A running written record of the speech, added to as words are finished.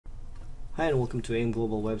Hi and welcome to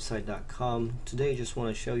aimglobalwebsite.com. Today I just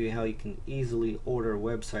want to show you how you can easily order a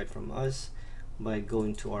website from us by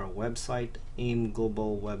going to our website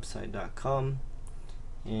aimglobalwebsite.com,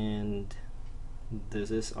 and this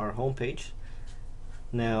is our homepage.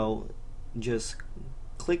 Now just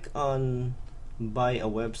click on buy a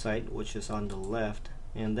website, which is on the left,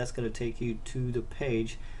 and that's going to take you to the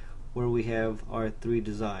page where we have our three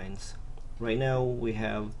designs. Right now we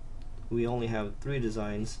only have three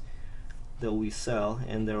designs that we sell,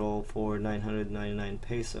 and they're all for 999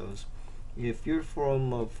 pesos. If you're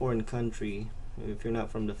from a foreign country, if you're not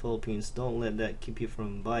from the Philippines, don't let that keep you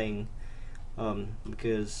from buying,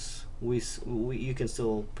 because you can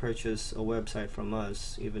still purchase a website from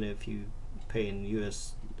us even if you pay in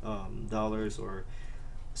US dollars or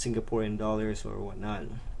Singaporean dollars or whatnot.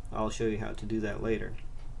 I'll show you how to do that later.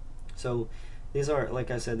 So these are, like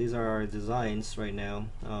I said, these are our designs right now.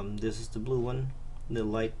 This is the blue one, the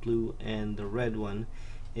light blue, and the red one.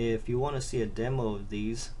 If you want to see a demo of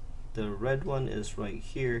these, the red one is right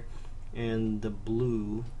here and the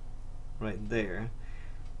blue right there.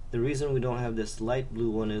 The reason we don't have this light blue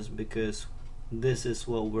one is because this is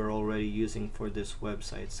what we're already using for this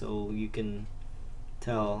website, so you can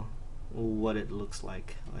tell what it looks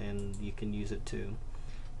like and you can use it too.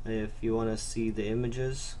 If you want to see the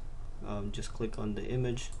images, just click on the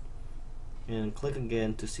image and click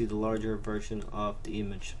again to see the larger version of the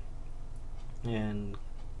image, and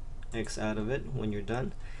X out of it when you're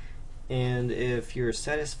done. And if you're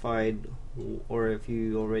satisfied, or if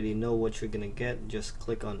you already know what you're gonna get, just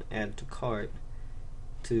click on add to cart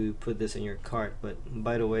to put this in your cart. But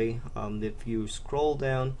by the way, if you scroll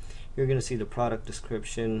down, you're gonna see the product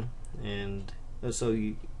description, and so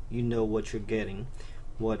you know what you're getting,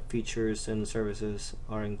 what features and services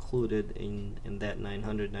are included in that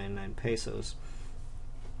 999 pesos.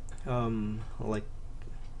 Like,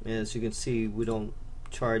 as you can see, we don't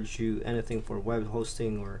charge you anything for web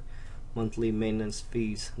hosting or monthly maintenance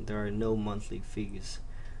fees. There are no monthly fees.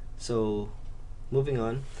 So moving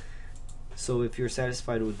on, so if you're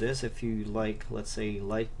satisfied with this, if you like, let's say,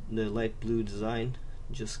 the light blue design,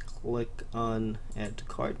 just click on add to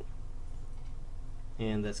cart,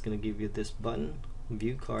 and that's going to give you this button,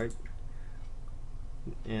 view cart,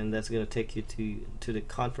 and that's going to take you to the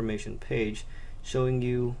confirmation page showing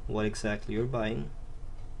you what exactly you're buying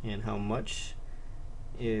and how much.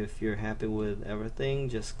 If you're happy with everything,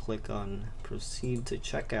 just click on proceed to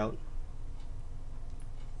checkout.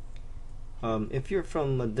 If you're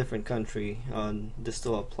from a different country, this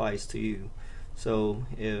still applies to you. So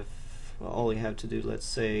if all you have to do, let's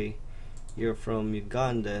say you're from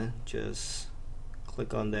Uganda, just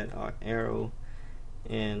click on that arrow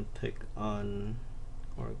and click on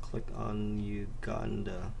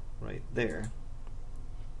Uganda right there.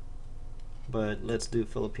 But let's do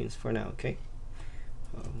Philippines for now, okay?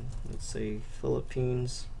 Let's say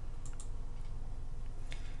Philippines,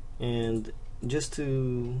 and just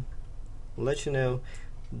to let you know,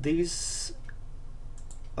 these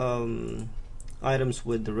items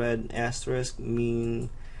with the red asterisk mean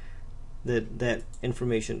that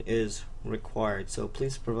information is required, so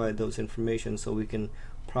please provide those information so we can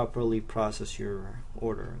properly process your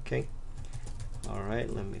order, okay?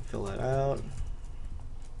 Alright, let me fill it out.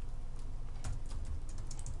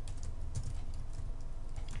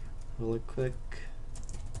 Really quick.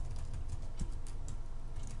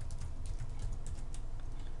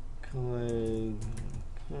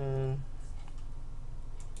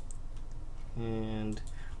 And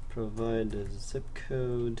provide the zip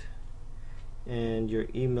code and your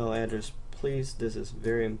email address, please. This is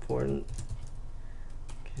very important.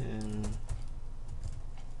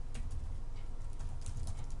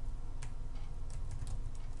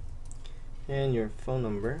 And your phone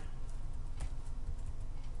number.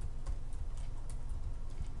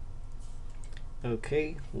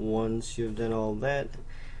 Okay, once you've done all that,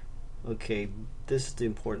 okay, this is the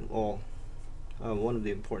important, one of the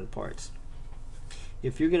important parts.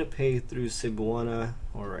 If you're gonna pay through Cebuana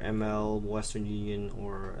or ML, Western Union,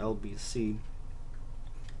 or LBC,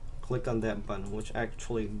 click on that button. Which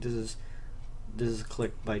actually this is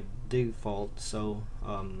clicked by default. So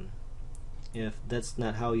if that's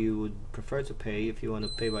not how you would prefer to pay, if you want to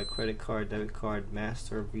pay by credit card, debit card,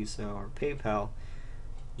 Master, Visa, or PayPal,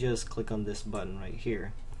 just click on this button right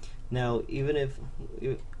here. Now, even if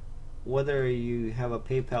whether you have a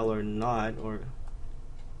PayPal or not, or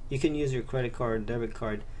you can use your credit card, debit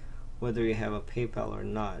card, whether you have a PayPal or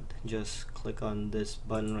not, just click on this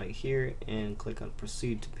button right here and click on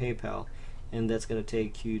proceed to PayPal, and that's going to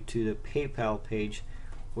take you to the PayPal page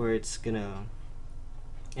where it's going to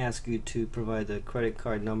ask you to provide the credit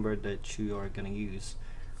card number that you are going to use.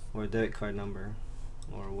 or debit card number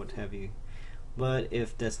or what have you. But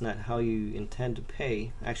if that's not how you intend to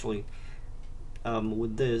pay, actually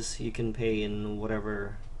with this you can pay in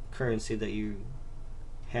whatever currency that you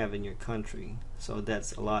have in your country, so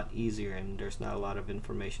that's a lot easier, and there's not a lot of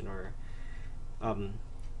information, or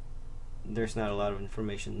there's not a lot of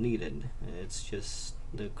information needed. It's just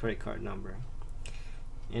the credit card number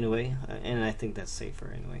anyway, and I think that's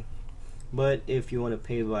safer anyway. But if you want to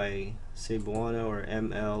pay by Cebuana or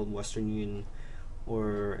ML, Western Union,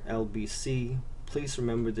 or LBC, please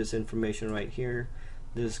remember this information right here.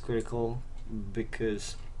 This is critical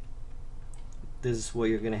because this is what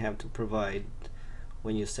you're going to have to provide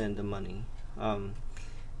when you send the money.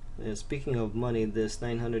 Speaking of money, this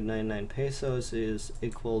 999 pesos is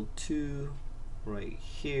equal to right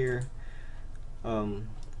here.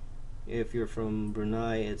 If you're from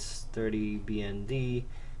Brunei, it's 30 BND.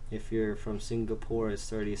 If you're from Singapore, it's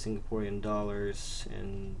 30 Singaporean dollars,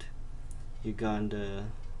 and Uganda,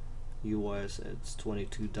 US, it's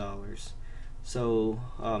 $22. So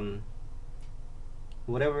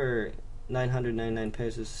whatever 999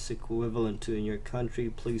 pesos is equivalent to in your country,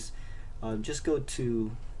 please just go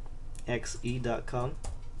to xe.com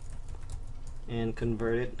and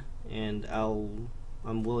convert it, and I'm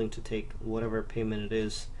willing to take whatever payment it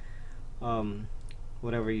is,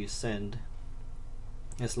 whatever you send,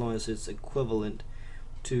 as long as it's equivalent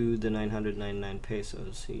to the 999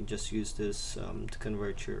 pesos. You just use this to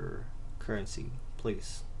convert your currency,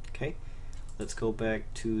 please. Okay, let's go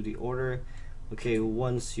back to the order. Okay,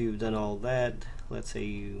 once you've done all that, let's say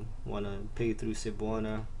you want to pay through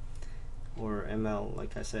Cebuana or ML,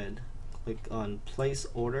 like I said, click on place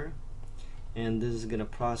order, and this is going to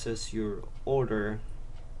process your order,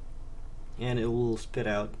 and it will spit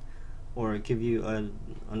out or give you an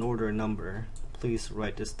order number. Please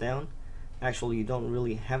write this down. Actually, you don't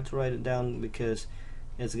really have to write it down because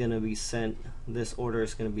it's going to be sent, this order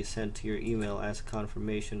is going to be sent to your email as a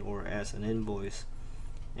confirmation or as an invoice.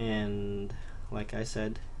 And like I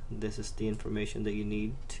said, this is the information that you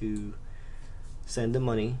need to send the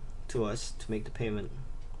money to us to make the payment,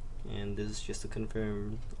 and this is just to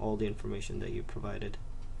confirm all the information that you provided.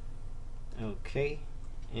 Okay,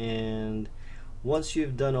 and once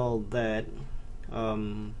you've done all that,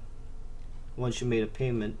 once you made a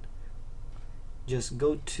payment, just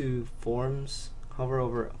go to forms, hover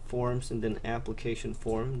over forms, and then application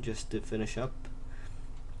form, just to finish up.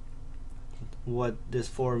 What this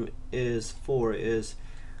form is for us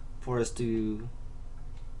to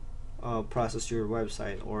process your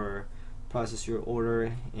website or process your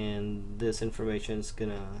order, and this information is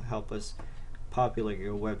gonna help us populate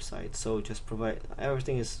your website. So just provide,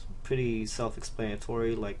 everything is pretty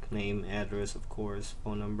self-explanatory, like name, address, of course,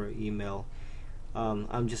 phone number, email.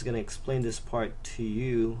 I'm just gonna explain this part to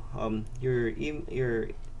you. Your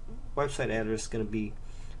website address is gonna be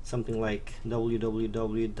something like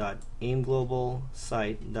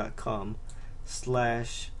www.aimglobalsite.com/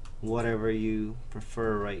 whatever you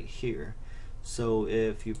prefer right here. So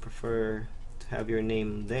if you prefer to have your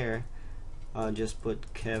name there, just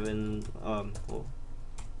put Kevin,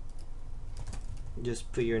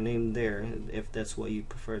 just put your name there if that's what you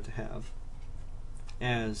prefer to have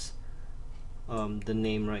as the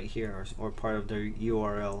name right here, or part of the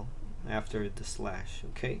URL after the slash.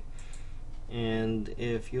 Okay, and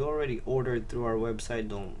if you already ordered through our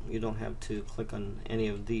website, you don't have to click on any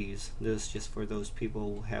of these. This is just for those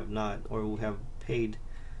people who have not, or who have paid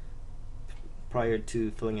prior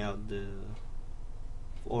to filling out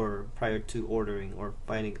or prior to ordering, or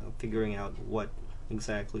figuring out what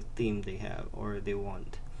exactly theme they have or they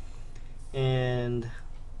want. And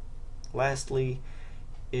lastly,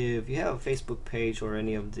 if you have a Facebook page or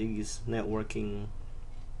any of these networking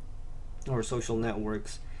or social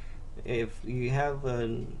networks, if you have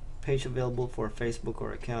a page available for a Facebook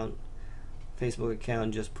account,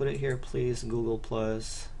 just put it here, please. Google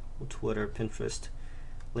Plus, Twitter, Pinterest,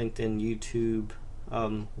 LinkedIn, YouTube.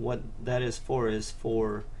 What that is for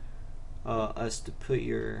us to put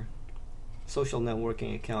your social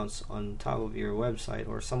networking accounts on top of your website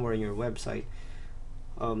or somewhere in your website,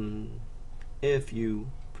 if you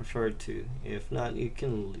prefer to. If not, you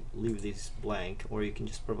can leave these blank, or you can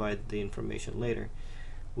just provide the information later.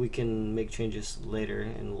 We can make changes later,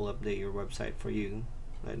 and we'll update your website for you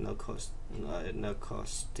at no cost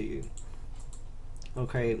to you.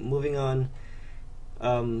 Okay, moving on.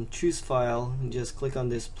 Choose file. Just click on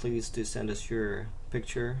this, please, to send us your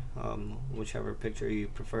picture, whichever picture you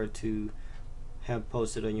prefer to have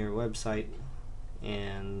posted on your website,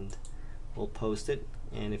 and we'll post it.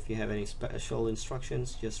 And if you have any special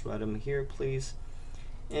instructions, just write them here, please.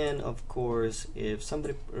 And of course, if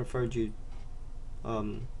somebody referred you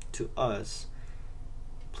to us,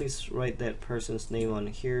 please write that person's name on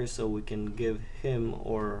here so we can give him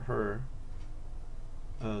or her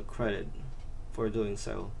credit for doing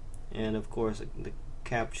so. And of course, the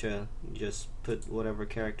CAPTCHA, just put whatever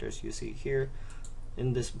characters you see here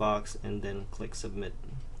in this box and then click submit,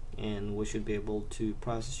 and we should be able to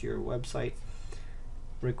process your website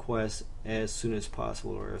request as soon as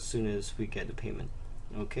possible, or as soon as we get the payment.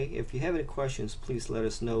 Okay, if you have any questions, please let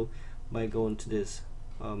us know by going to this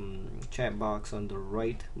chat box on the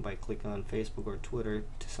right by clicking on Facebook or Twitter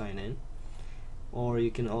to sign in, or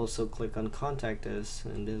you can also click on contact us,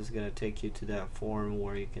 and this is going to take you to that form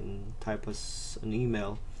where you can type us an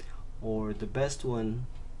email, or the best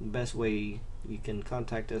way you can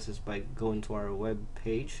contact us is by going to our web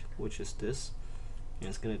page, which is this, and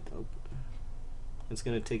it's going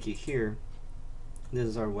to take you here. This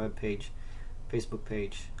is our web page, Facebook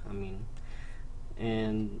page,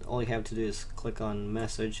 and all you have to do is click on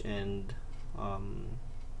message, and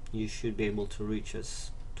you should be able to reach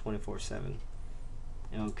us 24/7.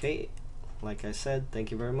 Okay, like I said,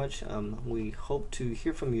 thank you very much. We hope to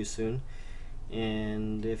hear from you soon,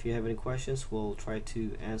 and if you have any questions, we'll try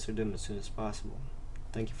to answer them as soon as possible.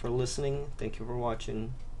 Thank you for listening. Thank you for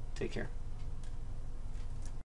watching. Take care.